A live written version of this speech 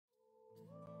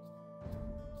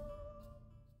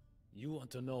You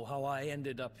want to know how I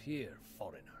ended up here,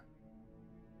 foreigner?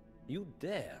 You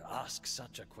dare ask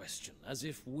such a question, as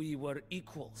if we were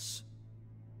equals.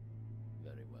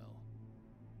 Very well.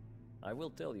 I will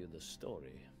tell you the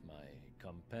story, my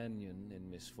companion in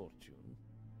misfortune.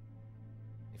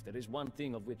 If there is one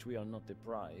thing of which we are not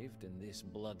deprived in this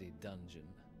bloody dungeon,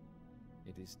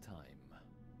 it is time.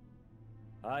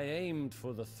 I aimed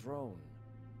for the throne,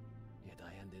 yet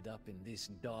I ended up in this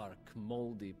dark,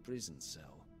 moldy prison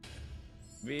cell.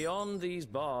 Beyond these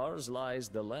bars lies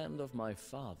the land of my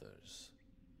fathers,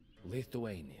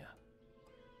 Lithuania.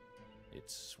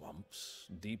 Its swamps,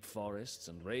 deep forests,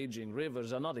 and raging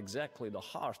rivers are not exactly the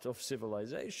heart of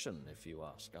civilization, if you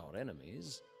ask our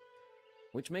enemies.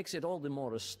 Which makes it all the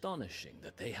more astonishing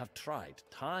that they have tried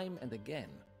time and again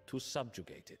to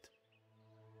subjugate it.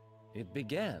 It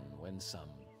began when some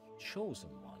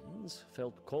chosen ones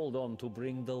felt called on to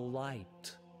bring the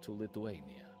light to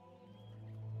Lithuania.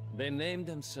 They named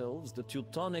themselves the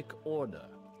Teutonic Order,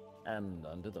 and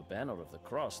under the banner of the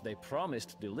cross they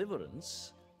promised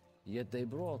deliverance, yet they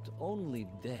brought only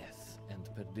death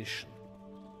and perdition.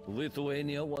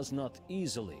 Lithuania was not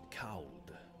easily cowed.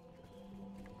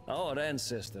 Our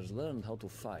ancestors learned how to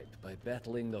fight by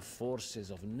battling the forces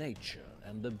of nature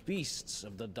and the beasts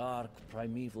of the dark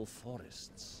primeval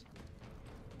forests.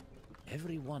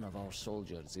 Every one of our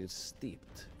soldiers is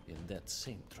steeped in that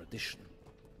same tradition.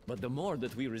 But the more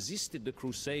that we resisted the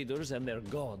Crusaders and their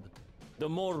god, the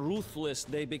more ruthless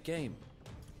they became.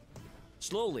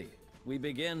 Slowly, we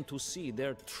began to see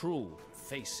their true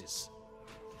faces.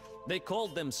 They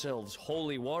called themselves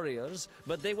holy warriors,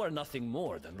 but they were nothing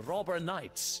more than robber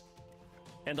knights.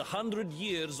 And 100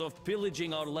 years of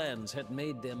pillaging our lands had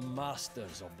made them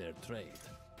masters of their trade.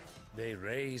 They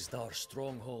razed our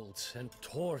strongholds and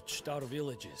torched our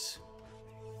villages.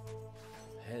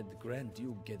 Had Grand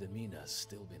Duke Gediminas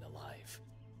still been alive,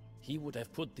 he would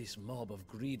have put this mob of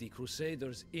greedy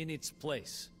crusaders in its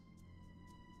place.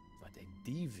 But a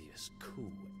devious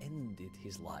coup ended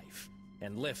his life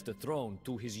and left the throne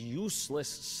to his useless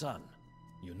son,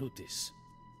 Eunutis.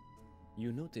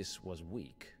 Eunutis was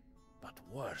weak, but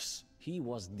worse, he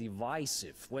was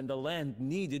divisive when the land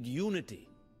needed unity.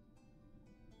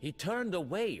 He turned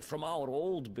away from our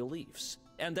old beliefs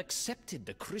and accepted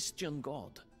the Christian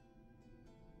God.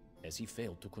 As he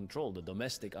failed to control the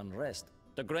domestic unrest,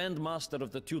 the Grand Master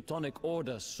of the Teutonic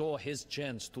Order saw his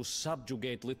chance to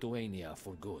subjugate Lithuania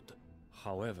for good.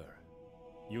 However,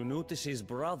 Eunutis'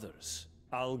 brothers,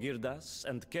 Algirdas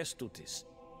and Kestutis,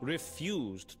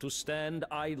 refused to stand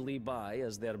idly by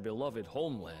as their beloved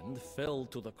homeland fell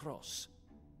to the cross.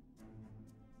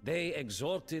 They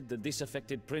exhorted the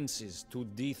disaffected princes to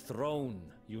dethrone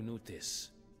Eunutis,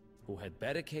 who had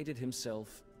barricaded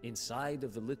himself inside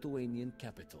of the Lithuanian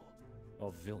capital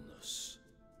of Vilnius.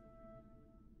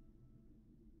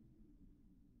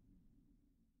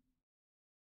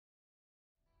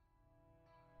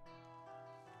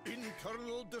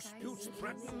 Internal disputes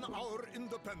threaten our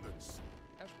independence.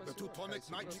 The Teutonic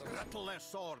Knights rattle their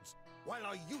swords, while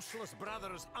our useless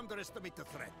brothers underestimate the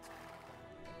threat.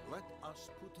 Let us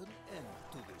put an end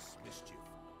to this mischief.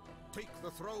 Take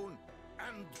the throne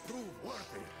and prove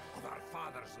worthy of our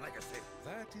father's legacy.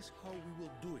 That is how we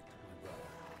will do it, my brother.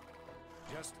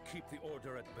 Just keep the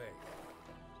order at bay.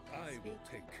 I will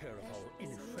take care of our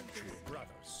ineffectual brothers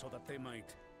so that they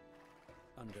might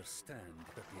understand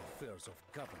that the affairs of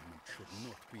government should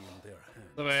not be in their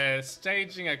hands. So we're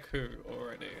staging a coup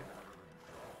already.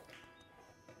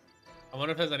 I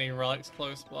wonder if there's any relics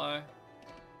close by.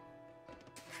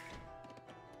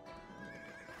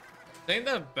 I think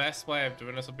the best way of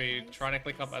doing this would be trying to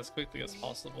click up as quickly as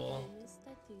possible.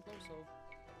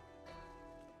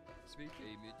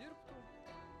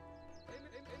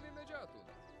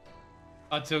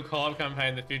 Until co-op campaign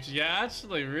in the future. Yeah,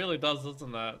 actually really does,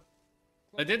 doesn't that?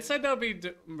 They did say they'll be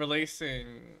releasing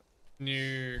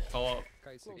new co-op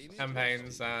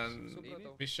campaigns and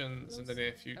missions in the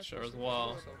near future as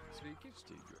well.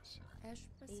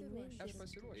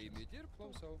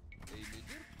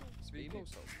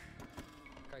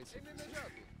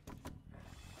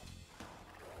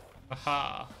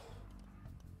 Aha.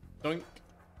 Doink.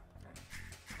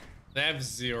 They have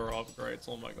 0 upgrades,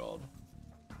 oh my god.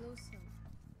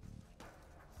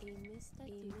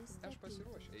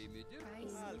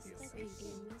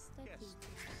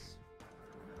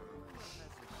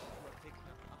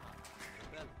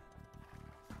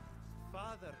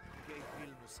 Father gave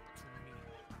Vilnius to me,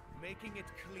 making it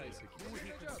clear who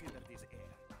he considered his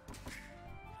heir.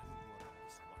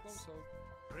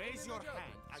 Raise your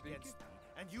hand against me,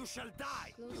 and you shall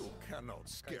die. You cannot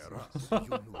scare us,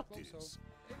 Eunutis.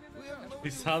 He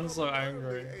sounds so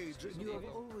angry. You have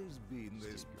always been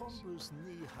this pompous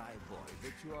knee-high boy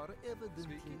that you are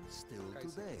evidently still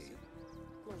today.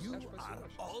 You are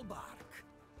all bark,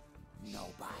 no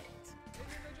bite.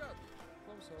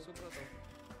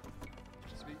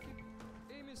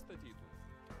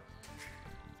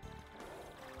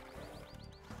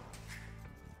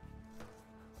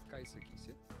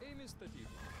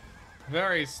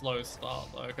 Very slow start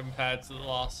though compared to the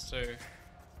last two.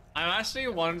 I'm actually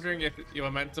wondering if you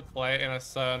were meant to play it in a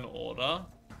certain order.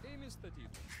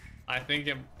 I think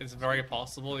it's very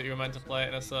possible that you were meant to play it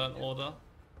in a certain order.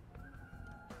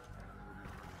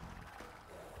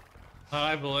 Am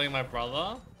I bullying my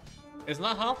brother? Isn't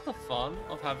that half the fun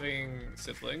of having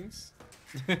siblings?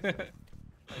 Nah,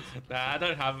 I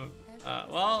don't have...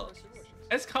 well,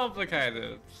 it's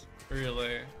complicated,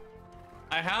 really.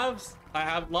 I have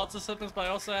lots of siblings, but I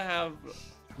also have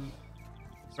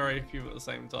very few at the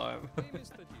same time.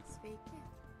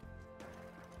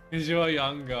 Because you were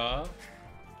younger.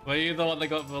 Were you the one that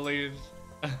got bullied?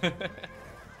 We're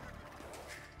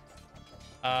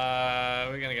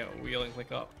gonna get a wheel and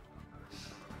click up.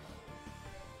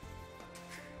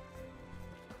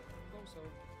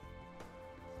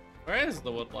 Where is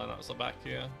the wood lineup? So back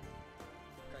here.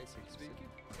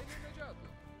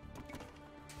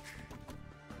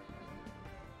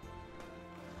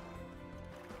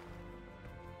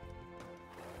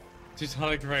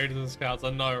 Teutonic Raiders and Scouts, I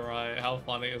know, right? How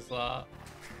funny is that?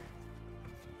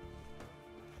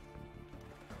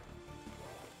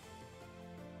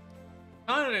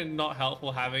 Kind of not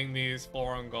helpful having these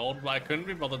 4 on gold, but I couldn't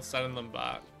be bothered sending them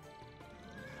back.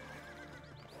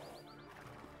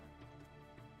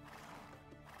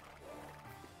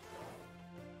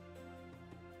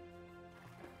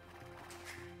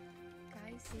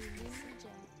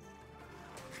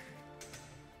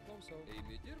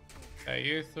 Okay,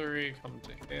 you 3 come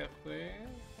to here, please.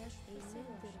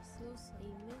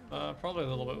 Probably a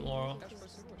little bit more.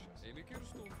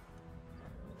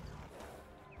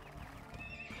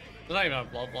 They don't even have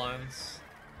bloodlines.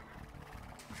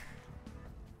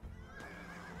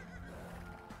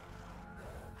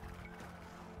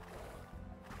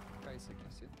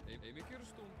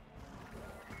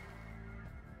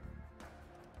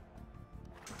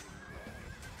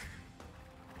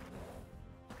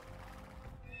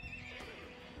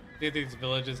 Do these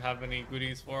villages have any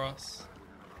goodies for us?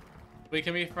 We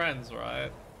can be friends,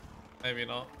 right? Maybe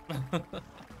not.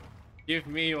 Give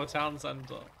me your town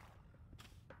center.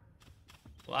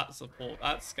 Well, that support,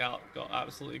 that scout got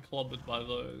absolutely clobbered by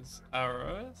those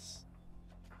arrows.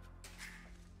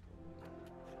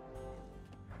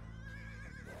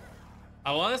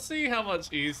 I want to see how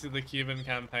much easier the Cuban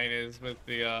campaign is with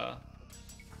the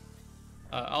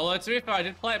although to be fair, I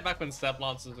did play it back when step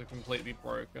lancers were completely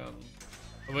broken.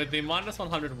 With the minus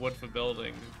 100 wood for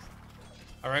building,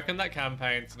 I reckon that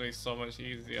campaign's gonna be so much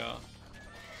easier.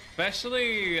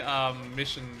 Especially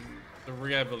mission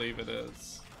 3, I believe it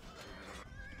is.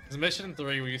 Because mission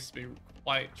 3 used to be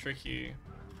quite tricky.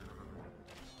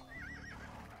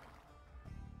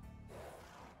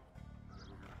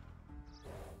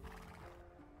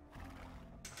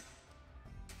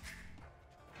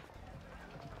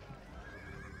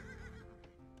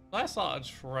 Did I start a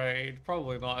trade?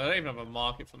 Probably not. I don't even have a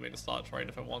market for me to start a trade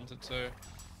if I wanted to.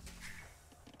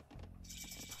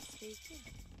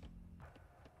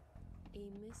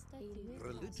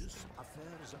 Religious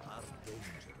affairs are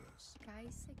dangerous,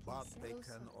 but they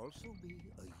can also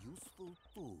be a useful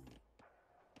tool.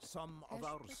 Some of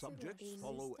our subjects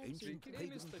follow ancient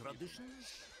pagan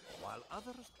traditions, while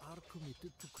others are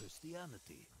committed to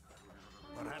Christianity.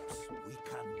 Perhaps we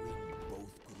can win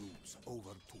both groups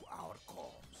over to our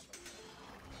cause.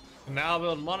 Now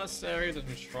build monasteries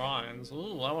and shrines.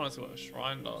 Ooh, I want to see what a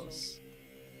shrine does.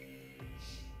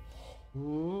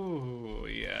 Ooh,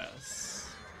 yes.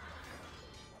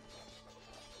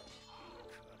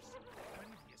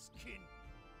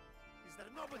 Is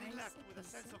there nobody left with a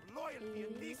sense of loyalty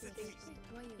and decency?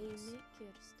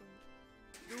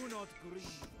 Do not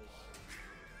grieve.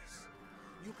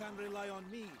 You can rely on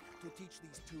me to teach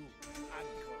these two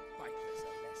ankle biters a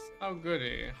lesson. Oh,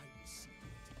 goody.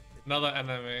 Another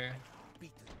enemy.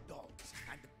 Beaten dogs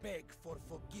and beg for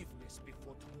forgiveness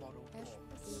before tomorrow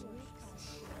dawns.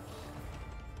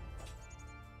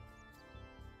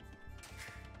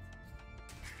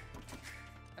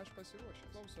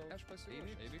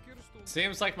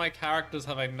 Seems like my characters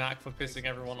have a knack for pissing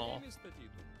everyone off.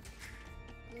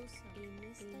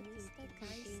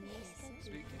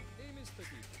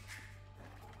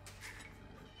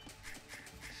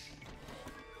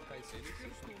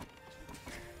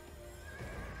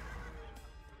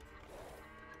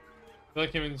 feel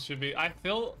like humans should be. I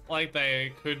feel like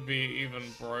they could be even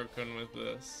broken with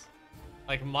this.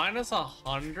 Like minus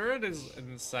 100 is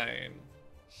insane.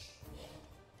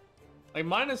 Like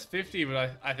minus 50,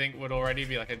 but I think would already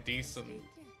be like a decent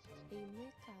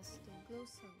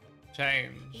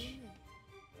change.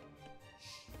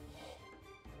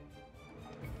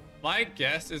 My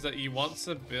guess is that you want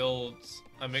to build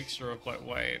a mixture of like,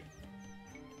 wait.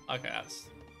 Okay, that's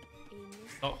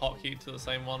not hotkey to the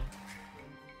same one.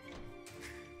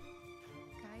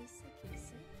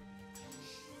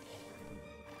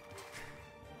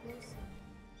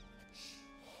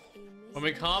 When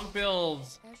we can't build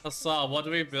Hussar, what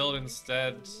do we build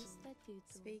instead?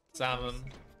 Salmon.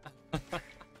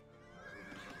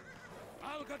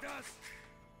 Algirdas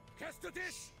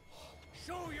Kestutis,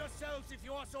 show yourselves if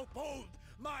you are so bold,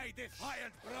 my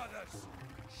defiant brothers.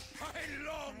 I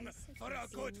long for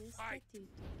a good fight.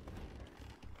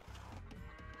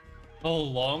 Oh,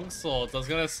 long swords. I was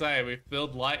gonna say, we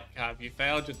build light cap. You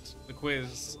failed the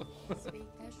quiz.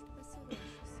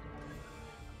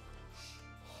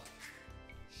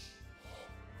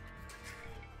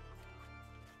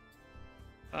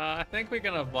 I think we're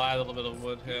gonna buy a little bit of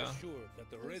wood here. Sure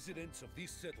that the residents of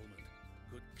this settlement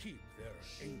could keep their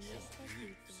ancient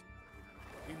beliefs.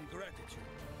 In gratitude,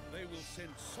 they will send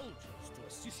soldiers to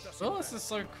assist us. Oh, this is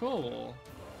so cool.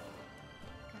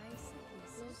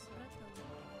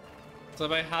 So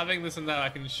by having this and that, I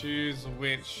can choose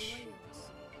which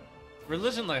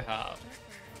religion they have.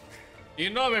 You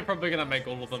know we're probably gonna make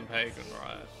all of them pagan,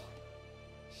 right?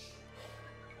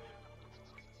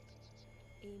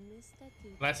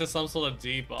 Unless there's some sort of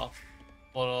debuff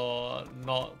or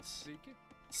not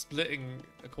splitting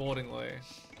accordingly.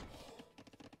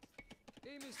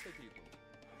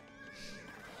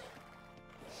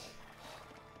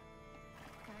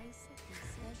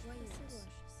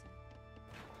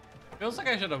 Feels like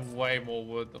I should have way more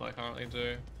wood than I currently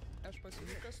do.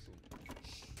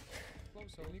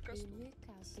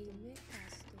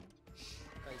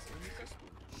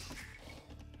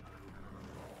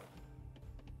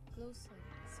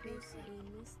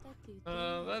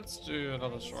 Let's do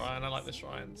another shrine. I like the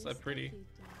shrines, they're pretty.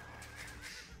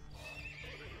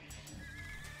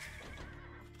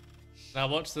 Now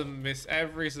watch them miss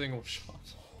every single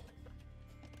shot.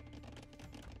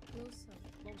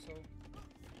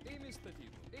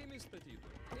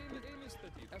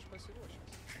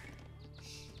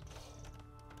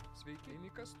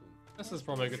 This is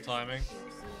probably good timing.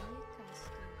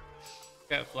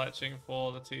 Get fletching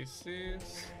for the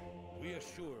TCs. We are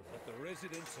sure that the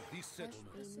residents of this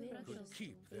settlement could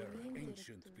keep their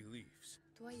ancient beliefs.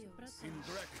 In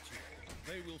gratitude,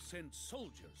 they will send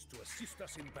soldiers to assist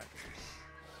us in battle.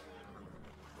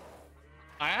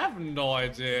 I have no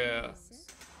idea.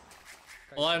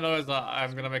 All I know is that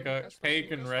I'm gonna make a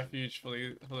pagan refuge for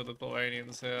the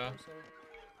Lithuanians here.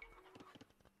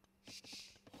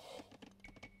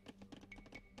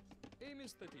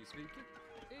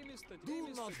 Do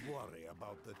not worry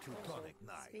about the Teutonic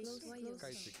Knights.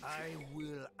 I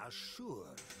will assure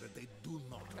that they do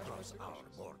not cross our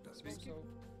borders.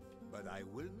 But I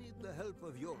will need the help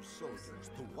of your soldiers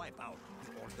to wipe out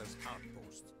the Order's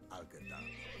outpost, Algirdas.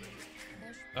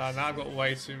 Now I've got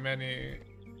way too many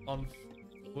on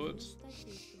wood.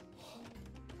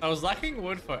 I was lacking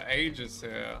wood for ages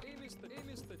here.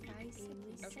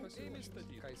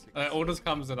 All just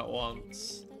comes in at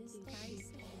once.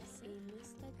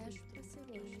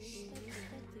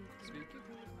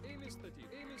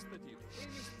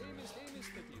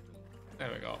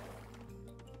 There we go.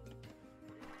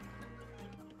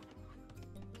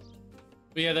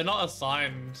 But yeah, they're not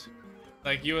assigned.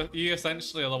 Like you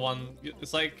essentially are the one.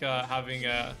 It's like having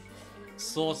a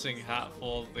sorting hat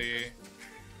for the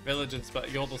villagers, but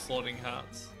you're the sorting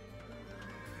hats.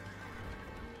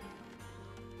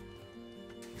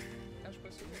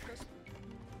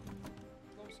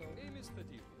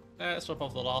 Let's drop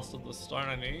off the last of the stone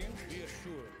I need. We are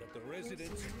sure that the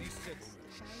residents of this settlement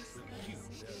will keep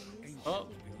their ancient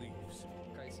beliefs.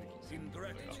 In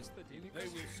gratitude, they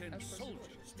will send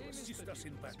soldiers to assist us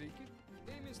in battle.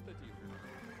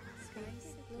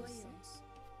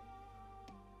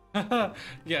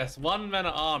 Yes, one man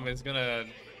at arm is gonna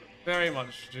very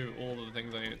much do all of the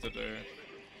things I need it to do.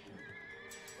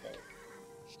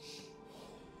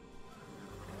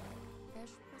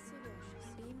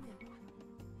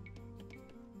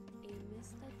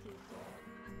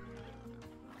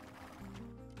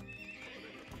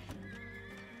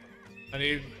 I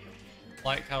need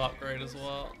light cab upgrade as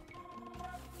well.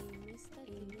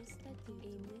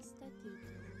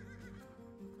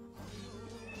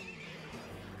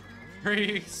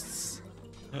 Priests!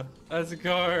 Let's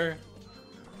go!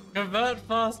 Convert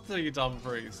faster, you dumb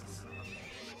priests.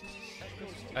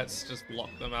 Let's just block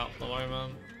them out for the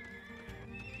moment.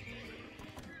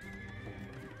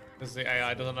 Because the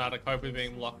AI doesn't know how to cope with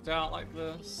being locked out like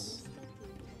this.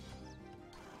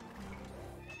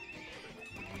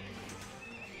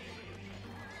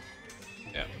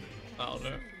 Yep, that'll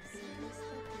do.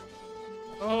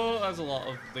 Oh, there's a lot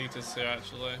of elitists here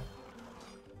actually.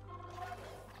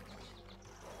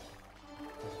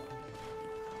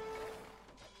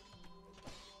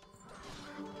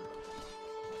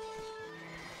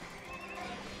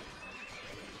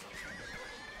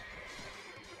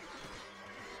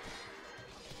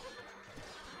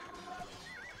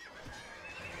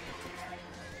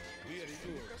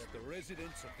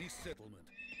 Residents of this settlement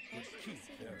would keep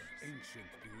their ancient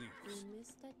beliefs.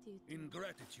 In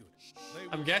gratitude,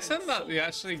 I'm guessing that they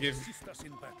actually give assist us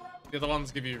in battle. the other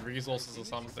ones give you resources or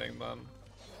something then.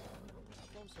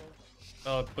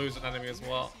 Oh, boost an enemy as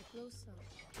well.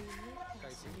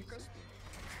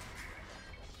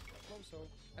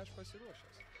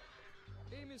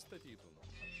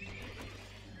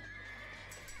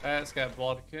 Let's get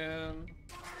Bodkin.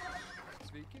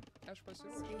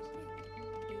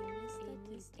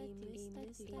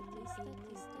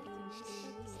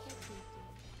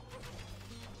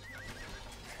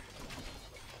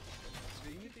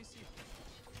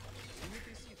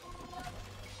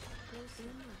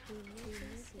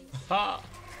 Ha!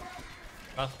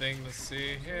 Nothing to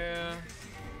see here.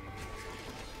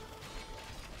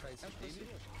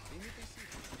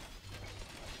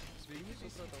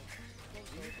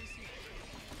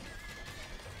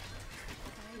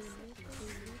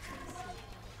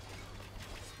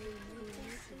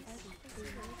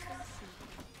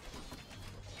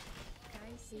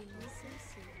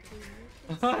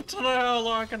 I don't know how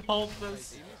long I can hold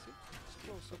this.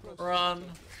 Run.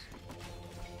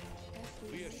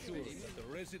 We are sure that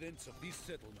the residents of this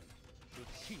settlement would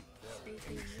keep their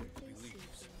ancient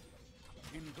beliefs.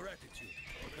 In gratitude,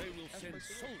 they will send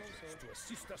soldiers to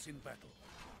assist us in battle.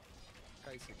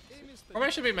 Probably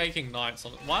I should be making knights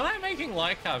on it. Why am I making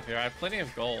Lycav here? I have plenty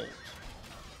of gold.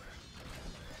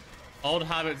 Old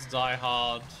habits die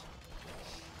hard.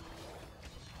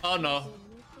 Oh no.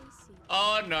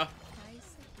 Oh no.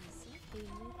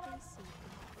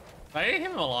 I need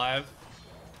him alive.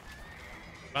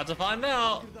 About to find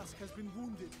out. Algirdas has been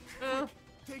wounded.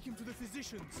 Take him to the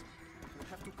physicians. We'll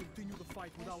have to continue the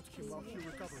fight without him while he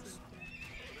recovers.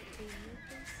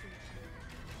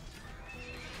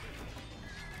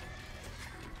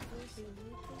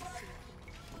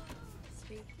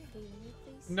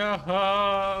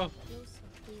 No.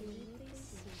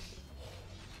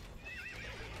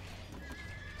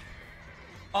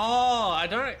 Oh,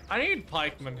 I need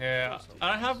pikemen here.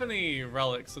 I don't have any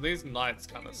relics, so these knights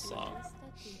kind of suck.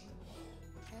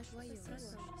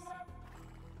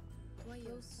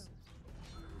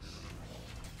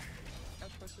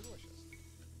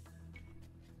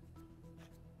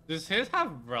 Does his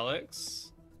have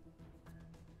relics?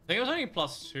 I think it was only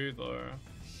 +2 though.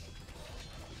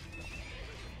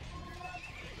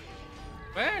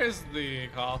 Where is the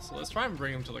castle? Let's try and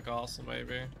bring him to the castle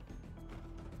maybe.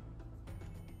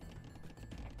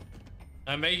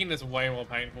 I'm making this way more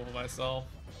painful for myself.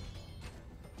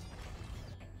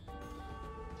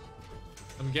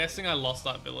 I'm guessing I lost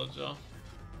that villager.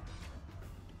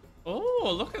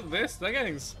 Oh, look at this. They're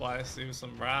getting spicy with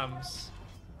some rams.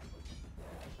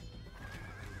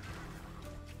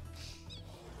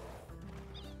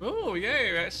 Oh,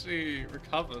 yay, we actually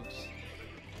recovered.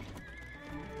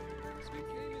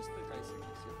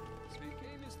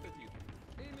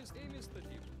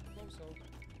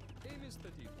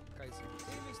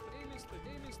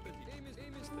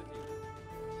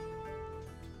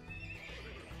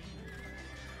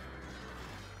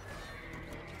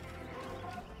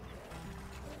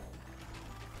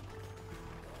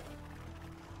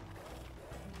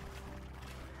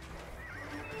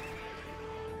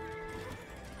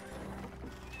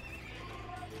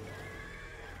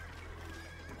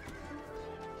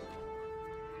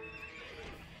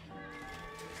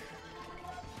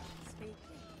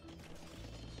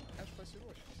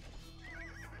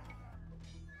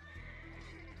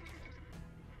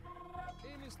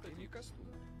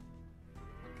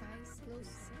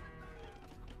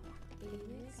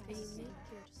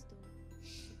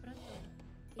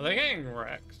 Are they getting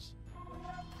wrecked?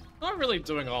 Not really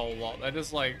doing a whole lot, they're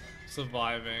just like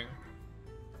surviving.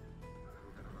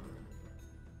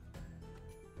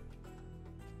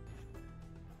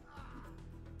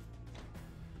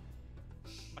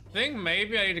 I think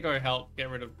maybe I need to go help get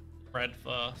rid of Fred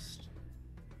first.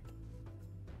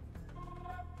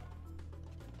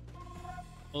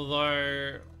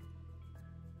 Although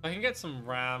I can get some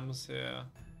rams here.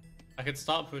 I could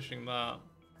start pushing that.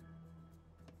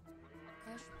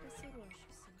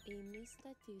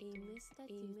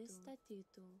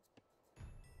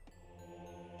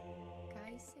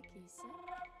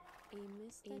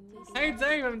 Hey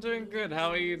Dave, I'm doing good. How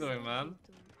are you doing, man?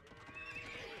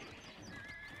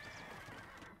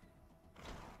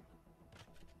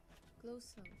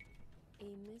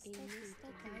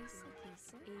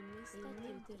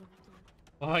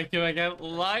 Oh my god, I get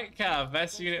Lightcap,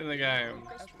 best unit in the game.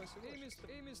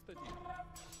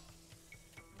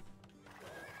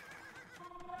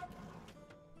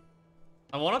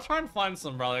 I want to try and find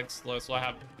some relics though, so I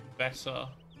have better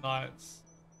knights.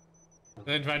 And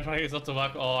then try to get stuff to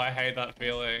work. Oh, I hate that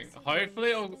feeling.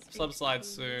 Hopefully it'll subside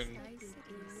soon.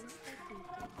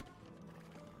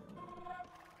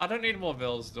 I don't need more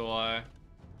vills, do I?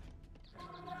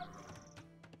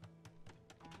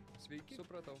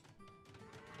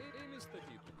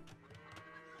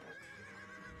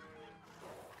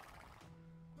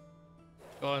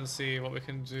 Go and see what we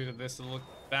can do to this little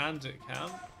bandit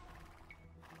camp.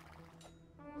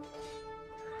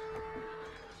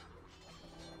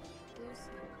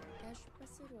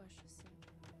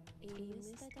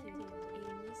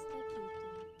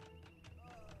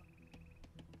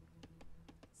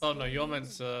 Oh no, you're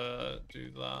meant to do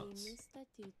that.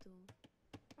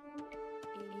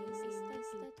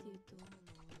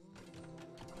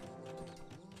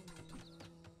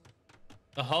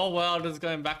 The whole world is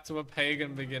going back to a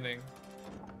pagan beginning.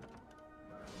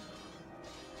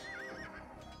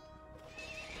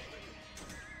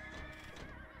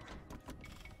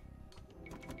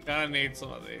 Gonna need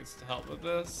some of these to help with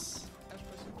this.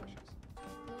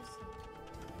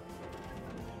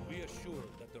 We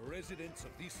assured that the residents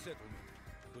of this settlement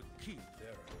could keep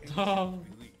their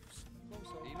beliefs.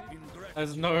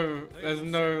 There's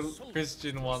no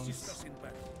Christian ones.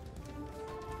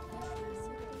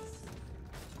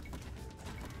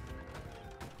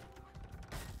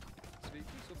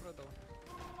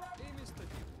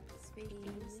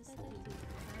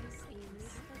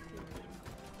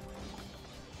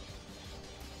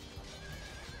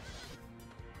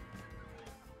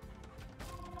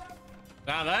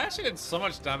 Nah, that actually did so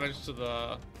much damage to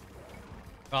the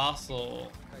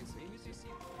castle.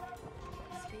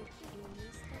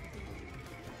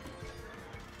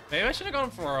 Maybe I should have gone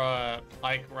for a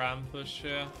pike ram push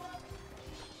here.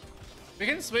 We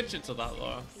can switch it to that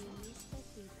though.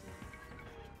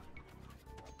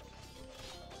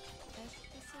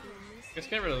 Let's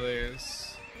get rid of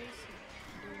these.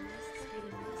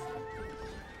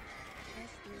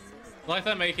 It's like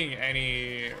they're making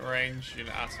any range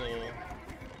unit at all.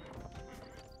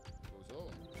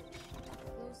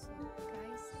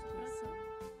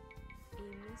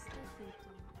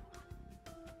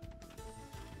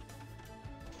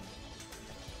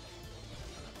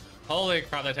 Holy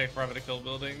crap, they take forever to kill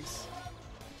buildings.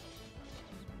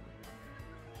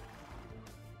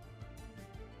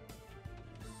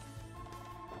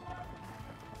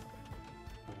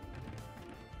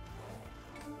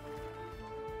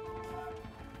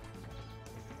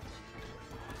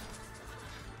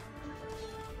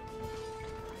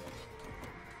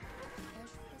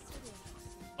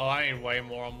 Oh, I need way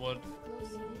more on wood.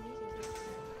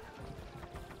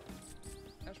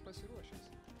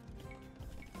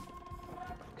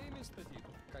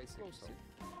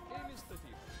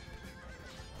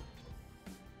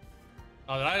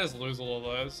 Oh, did I just lose all of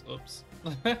those? Oops.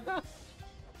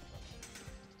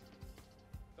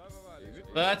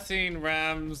 13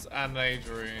 rams and a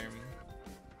dream.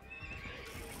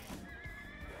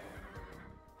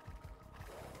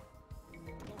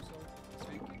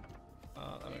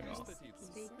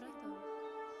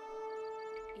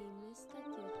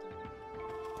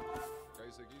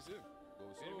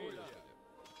 There we go.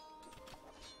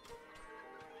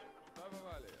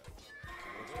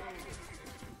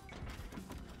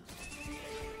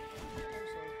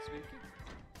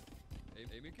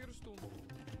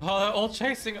 Oh, they're all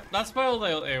chasing. That's where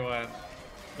they went.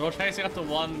 They're all chasing after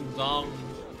one dumb.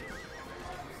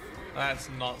 Let's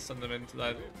not send them into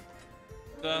that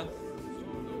death.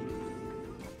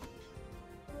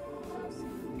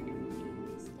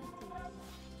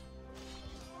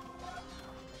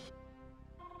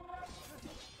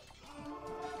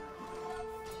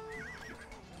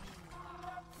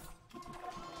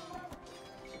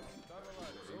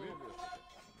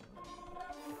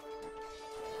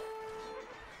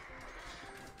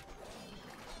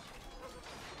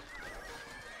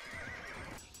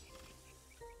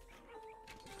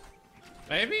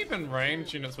 Maybe even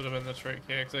range units would have been the trick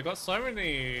here, because they've got so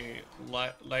many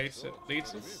lightest.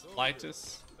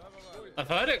 I've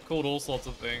heard it called all sorts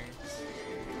of things.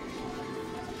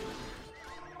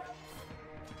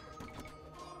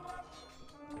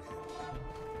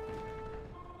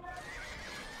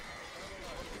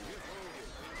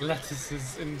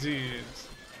 Lettuces, indeed.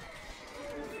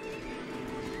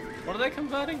 What are they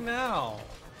converting now?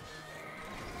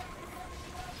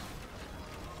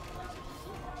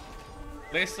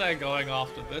 At least they're going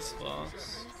after this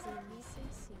first.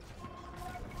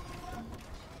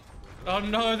 Oh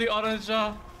no, the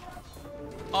onager!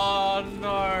 Oh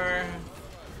no!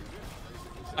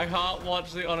 I can't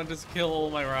watch the onagers kill all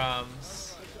my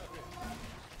rams.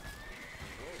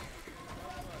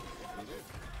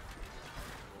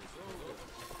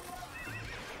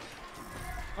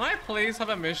 Can I please have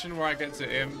a mission where I get to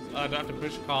I don't have to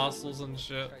push castles and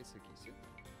shit?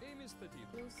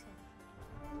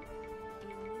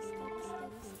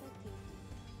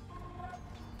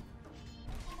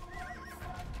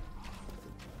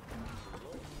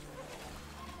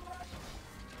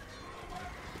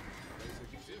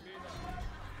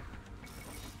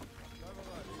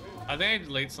 I think I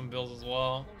delete some bills as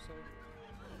well.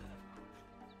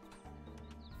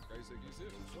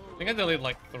 I think I deleted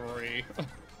like 3.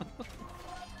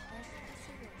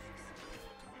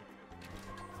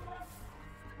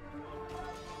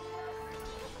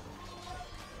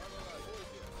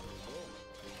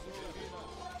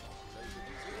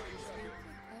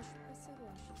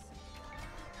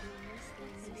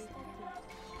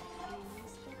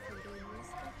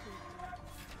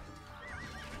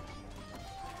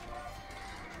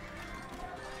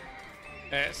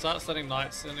 Okay, start setting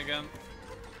knights in again.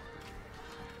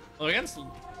 Well, against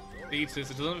Thetis,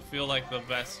 it doesn't feel like the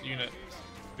best unit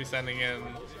to be sending in.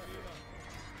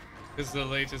 Because the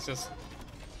Leetus just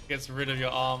gets rid of your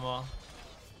armor.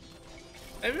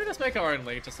 Maybe we just make our own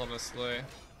Leetus, honestly.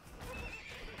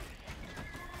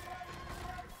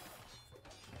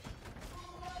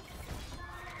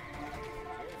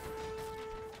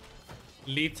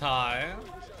 Litai.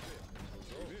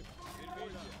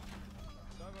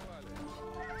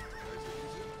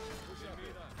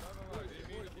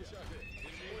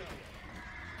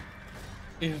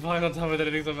 If I don't tell me that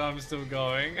it is about, I'm still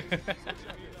going.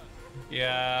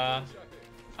 Yeah.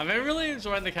 I've been really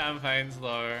enjoying the campaigns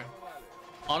though.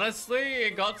 Honestly,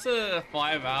 it got to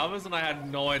 5 hours and I had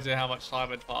no idea how much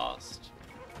time had passed.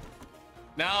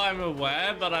 Now I'm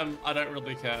aware, but I don't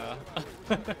really care.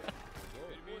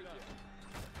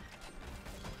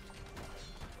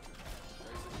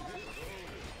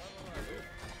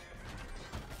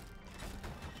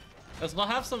 Let's not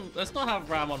have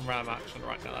ram on ram action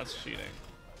right now. That's cheating.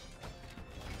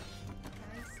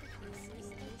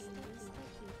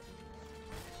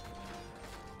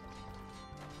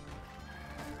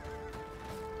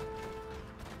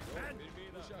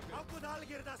 How could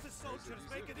Algirdas' soldiers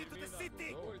make it into the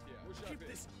city? Keep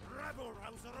this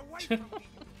rabble-rouser away from me,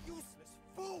 you useless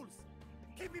fools!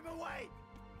 Keep him away!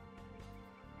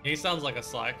 He sounds like a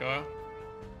psycho.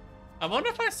 I wonder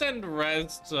if I send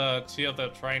Res to tier to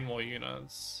train more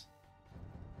units.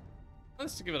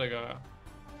 Let's give it a go.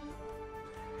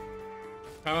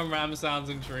 Ram sounds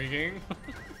intriguing.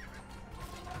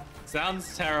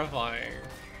 Sounds terrifying.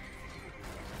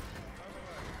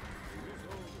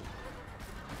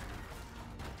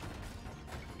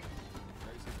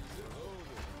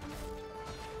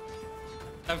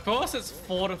 Of course it's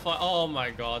fortified. Oh my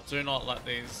god, do not let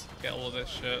these get all this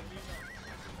shit.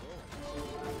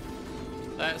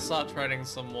 Let's start trading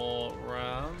some more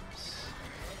rams.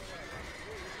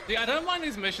 See, I don't mind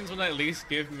these missions when they at least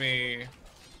give me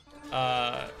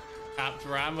capped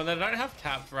ram. When they don't have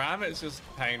capped ram, it's just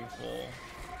painful.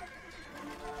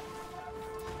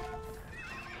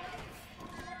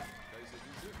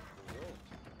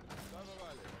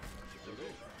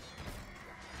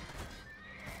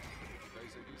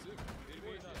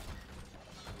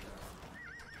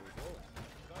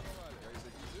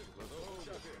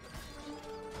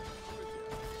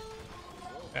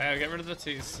 Okay, I'll get rid of the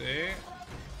TC.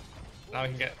 Now we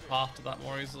can get path to that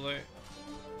more easily.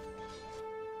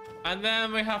 And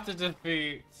then we have to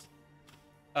defeat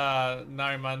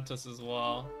Narimantis as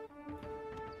well.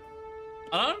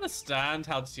 I don't understand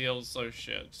how Teal's so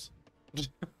shit.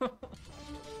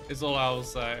 Is all I will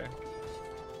say.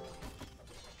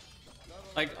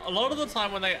 Like, a lot of the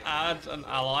time when they add an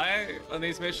ally on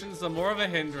these missions, they're more of a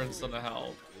hindrance than a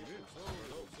help.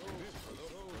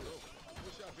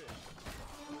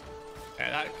 Okay,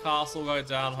 that castle will go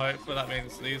down. Hopefully that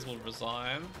means these will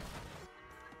resign.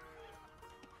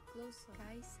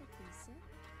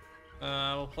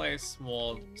 We'll place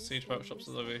more siege workshops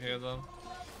over here then.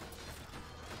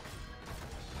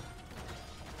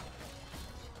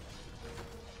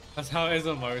 That's how it is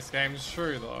in most games.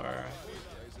 True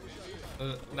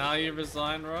though. Now you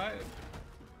resign, right?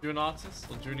 You're an artist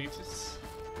or Junitus?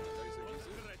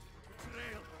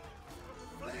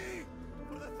 Flee!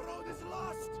 For the throne is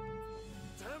lost!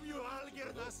 Damn you,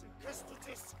 Algirdas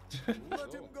Kestutis!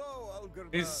 Let him go,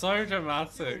 Algirdas. He's so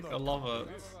dramatic. I love it.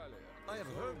 I have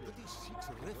heard that he seeks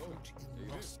refuge in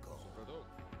Moscow.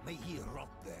 May he rot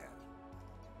there.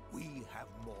 We have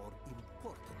more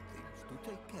important things to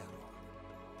take care of.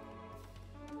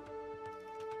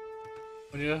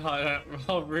 When you highlight,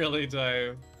 oh really,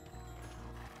 Dave?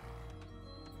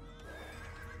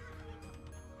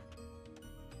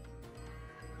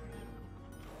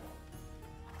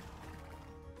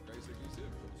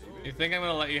 You think I'm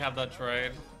gonna let you have that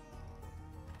trade?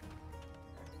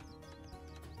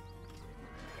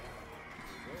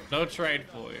 No trade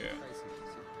for you.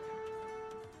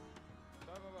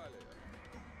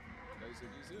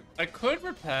 I could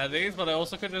repair these, but I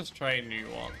also could just trade new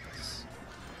ones.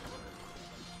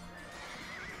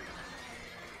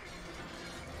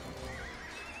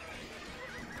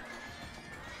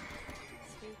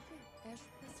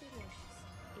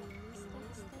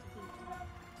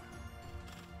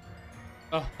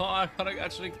 Oh, I gotta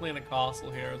actually clean a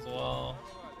castle here as well.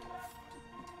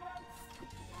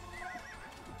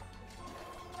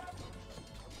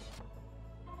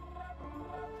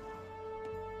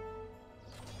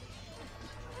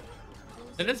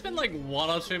 And it's been like 1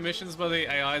 or 2 missions where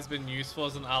the AI has been useful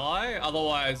as an ally,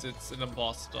 otherwise it's an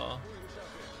imposter.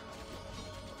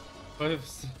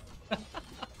 Oops.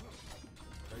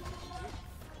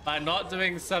 By not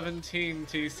doing 17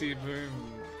 TC boom.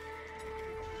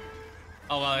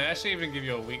 Oh well, they actually even give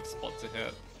you a weak spot to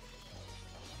hit.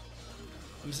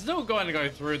 I'm still going to go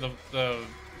through the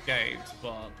gate,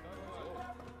 but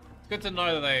it's good to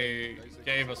know that they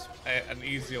gave us an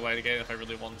easier way to get it if I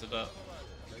really wanted it.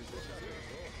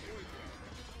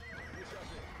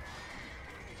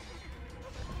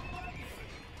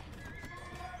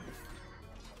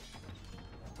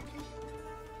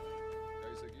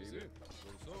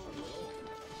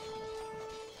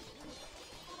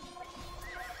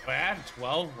 I have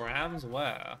 12 rams?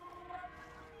 Where?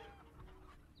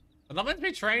 I'm not meant to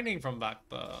be training from back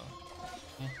there.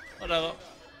 Whatever.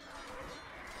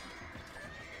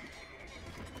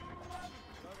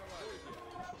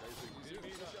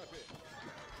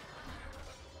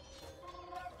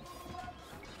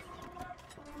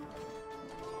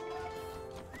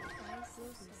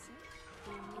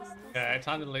 Okay,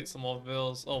 time to delete some more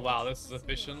bills. Oh wow, this is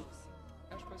efficient.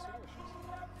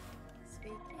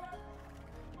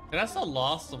 And that's the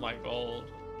last of my gold.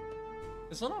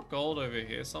 Is there not gold over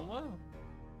here somewhere?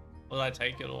 Or did I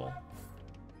take it all?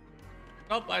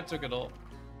 Nope, I took it all.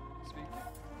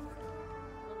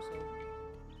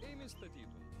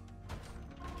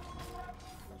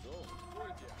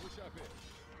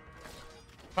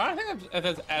 I don't think if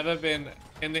there's ever been,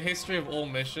 in the history of all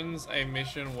missions, a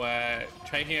mission where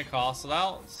taking a castle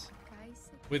out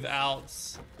without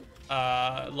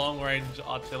long-range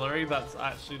artillery, that's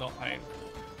actually not painful.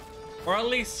 Or at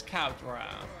least capped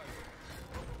ram.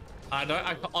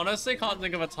 I honestly can't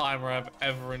think of a time where I've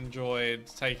ever enjoyed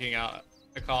taking out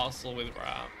a castle with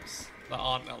rams that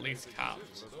aren't at least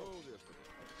capped.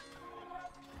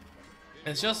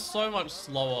 It's just so much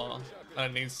slower than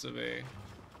it needs to be.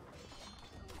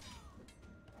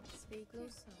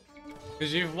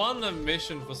 Because you've won the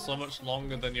mission for so much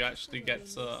longer than you actually get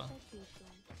to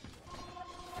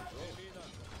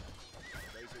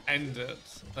end it,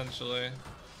 essentially.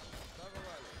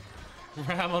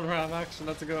 Ram on ram action,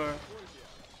 let's go.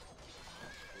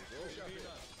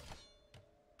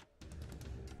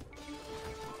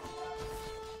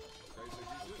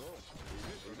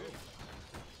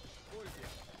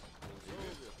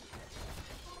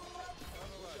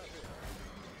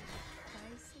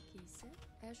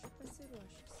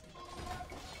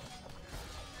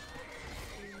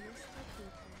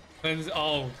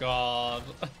 Oh god.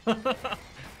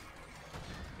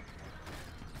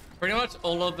 Pretty much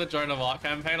all of the Joan of Arc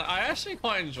campaign. I actually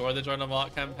quite enjoy the Joan of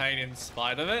Arc campaign in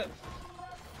spite of it.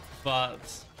 But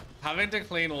having to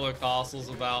clean all the castles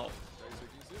without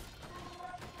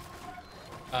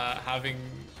having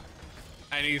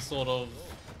any sort of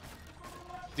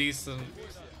decent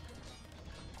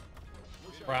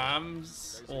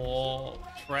rams or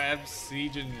Treb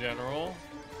siege in general,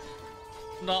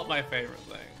 not my favorite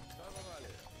thing.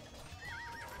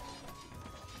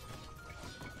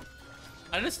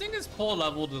 I just think it's poor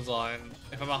level design,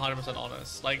 if I'm 100%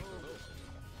 honest. Like,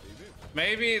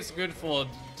 maybe it's good for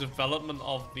development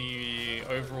of the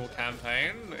overall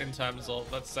campaign in terms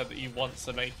of, let's say that you want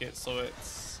to make it so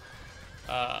it's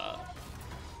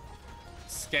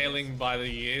scaling by the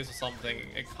years or something,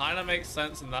 it kind of makes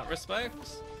sense in that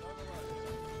respect.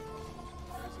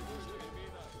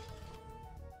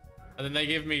 And then they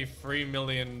give me 3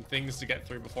 million things to get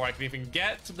through before I can even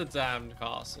get to the damned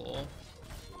castle.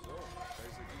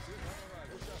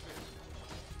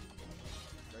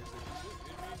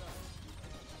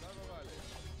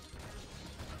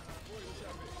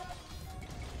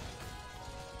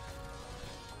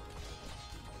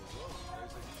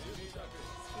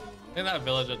 I think that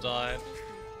villager died.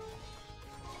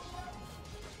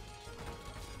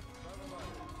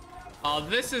 Oh,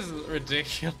 this is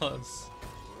ridiculous.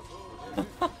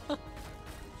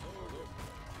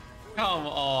 Come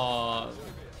on.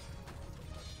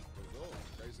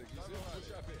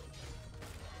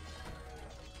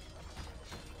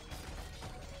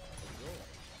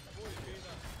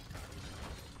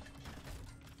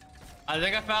 I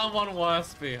think I found one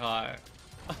worse behind.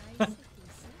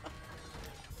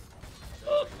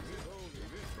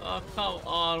 Oh, come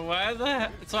on, where the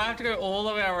heck? So I have to go all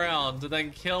the way around to then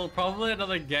kill probably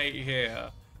another gate here.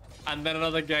 And then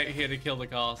another gate here to kill the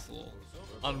castle.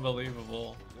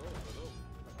 Unbelievable.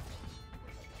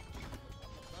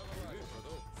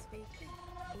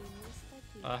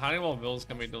 How many more bills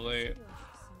can we delete?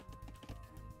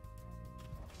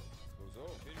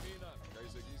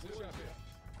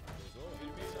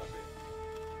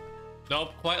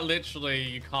 Nope, quite literally,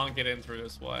 you can't get in through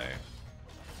this way.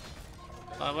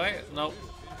 Wait, nope.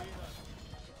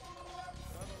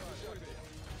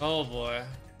 Oh boy.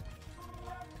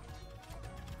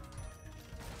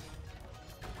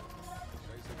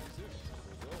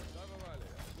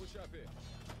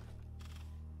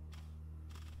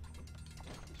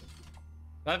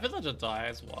 That villager died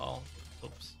as well.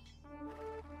 Oops.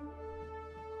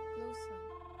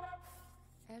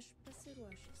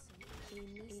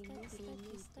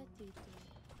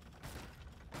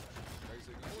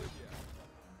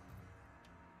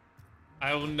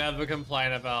 I will never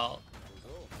complain about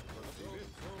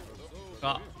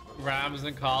rams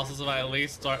and castles if I at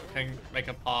least can make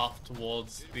a path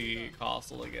towards the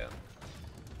castle again.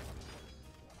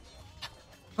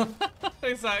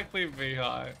 Exactly,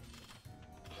 Vihai.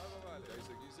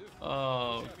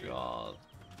 Oh god.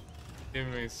 Give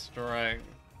me strength.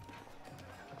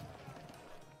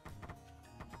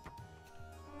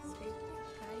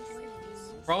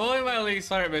 Probably my least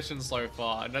favorite mission so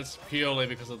far, and that's purely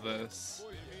because of this.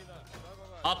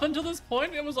 Up until this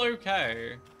point, it was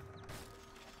okay.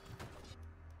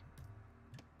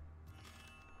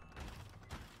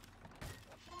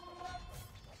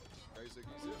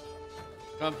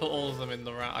 Gonna put all of them in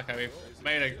the round. Okay, we've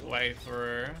made a way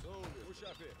through.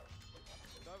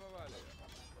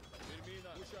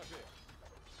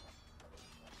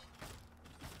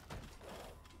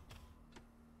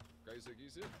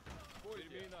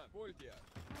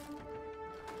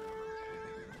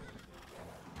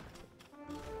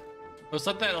 Looks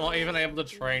like they're not even able to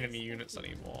train any units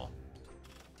anymore.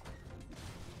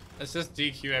 Let's just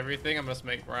DQ everything and just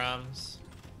make rams.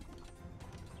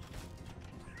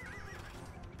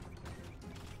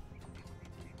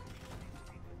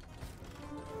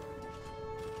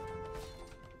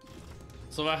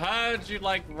 So I heard you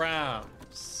like rams.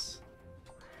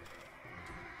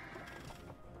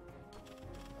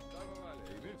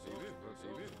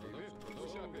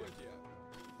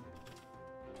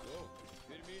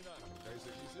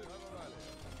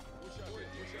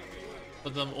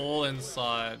 Put them all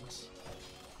inside.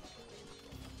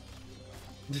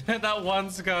 That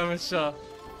one skirmisher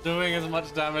doing as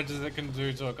much damage as it can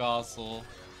do to a castle.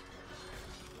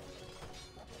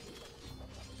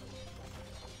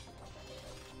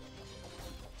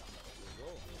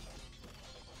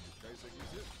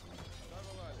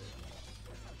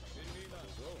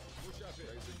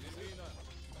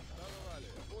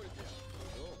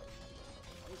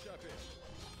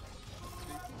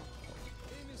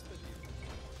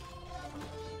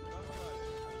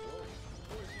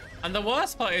 And the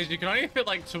worst part is you can only fit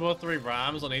like 2 or 3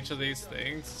 rams on each of these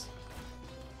things.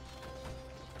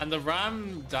 And the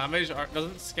ram damage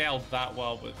doesn't scale that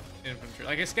well with infantry.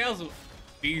 Like, it scales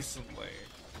decently.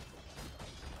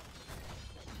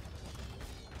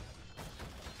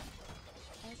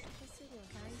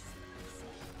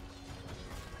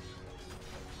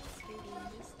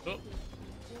 Oh.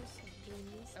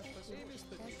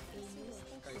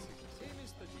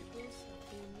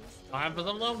 Time for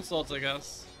some long swords, I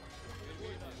guess.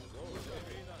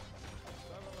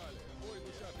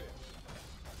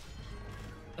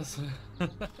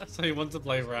 So he wants to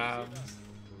play rams.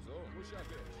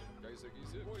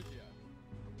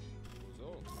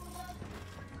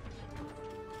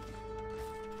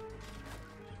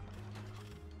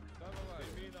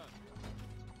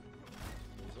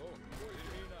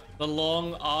 the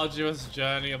long, arduous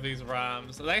journey of these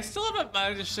rams. They still haven't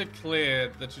managed to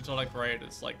clear the Teutonic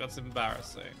Raiders. Like, that's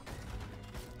embarrassing.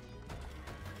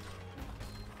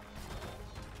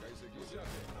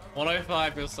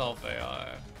 $105 yourself, AI.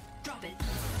 Drop it.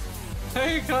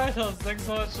 Hey, Kaitos, thanks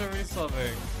so much for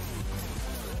resubbing.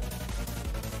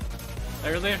 I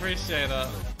really appreciate it.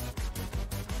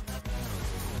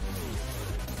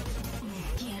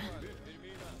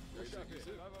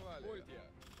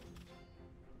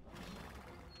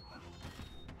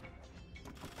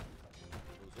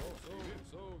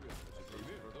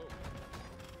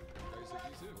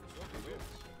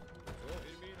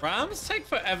 Rams take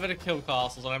forever to kill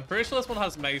castles, and I'm pretty sure this one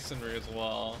has masonry as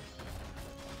well.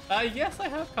 Yes, I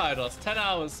have Kaidos. 10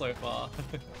 hours so far.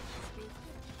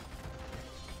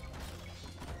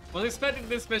 Was expecting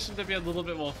this mission to be a little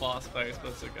bit more fast-paced,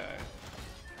 but it's okay.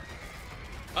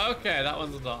 Okay, that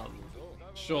one's done.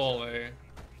 Surely.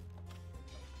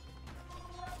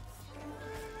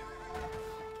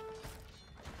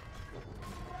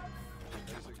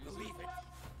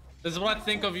 This is what I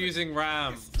think of using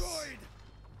rams. Destroyed!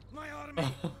 My army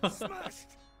smashed!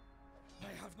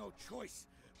 I have no choice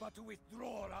but to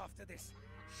withdraw after this.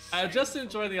 I just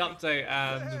enjoy the update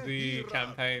and the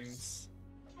campaigns.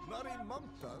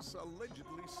 Narimantas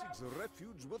allegedly seeks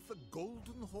refuge with the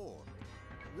Golden Horn.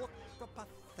 What a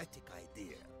pathetic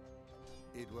idea.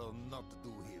 It will not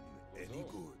do him any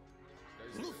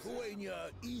good. Lithuania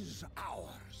is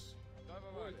ours.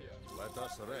 Let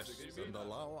us rest and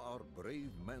allow our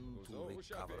brave men to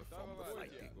recover from the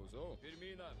fighting.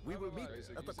 We will meet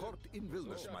at the court in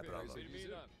Vilnius, my brother,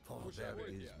 for there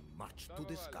is much to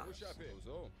discuss.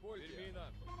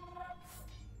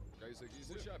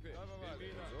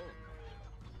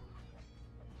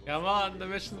 Come on, the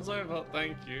mission's over.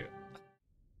 Thank you.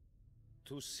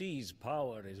 To seize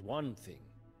power is one thing.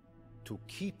 To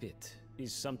keep it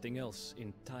is something else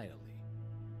entirely.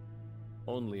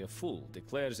 Only a fool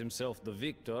declares himself the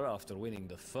victor after winning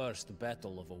the first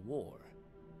battle of a war.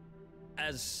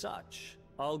 As such,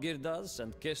 Algirdas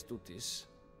and Kestutis,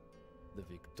 the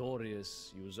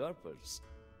victorious usurpers,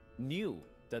 knew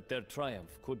that their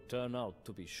triumph could turn out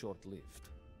to be short-lived.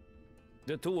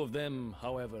 The two of them,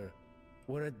 however,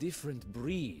 were a different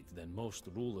breed than most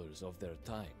rulers of their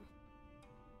time.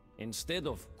 Instead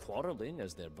of quarreling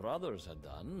as their brothers had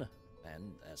done,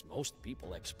 and as most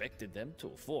people expected them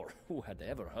to, for who had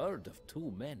ever heard of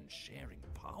two men sharing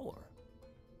power?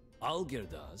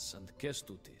 Algirdas and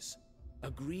Kestutis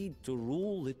agreed to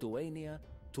rule Lithuania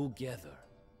together.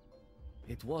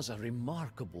 It was a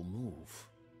remarkable move,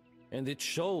 and it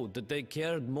showed that they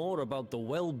cared more about the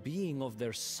well-being of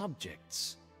their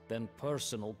subjects than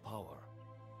personal power.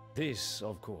 This,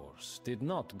 of course, did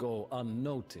not go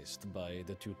unnoticed by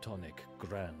the Teutonic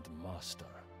Grand Master.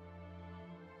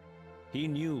 He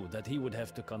knew that he would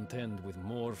have to contend with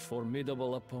more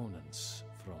formidable opponents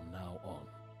from now on.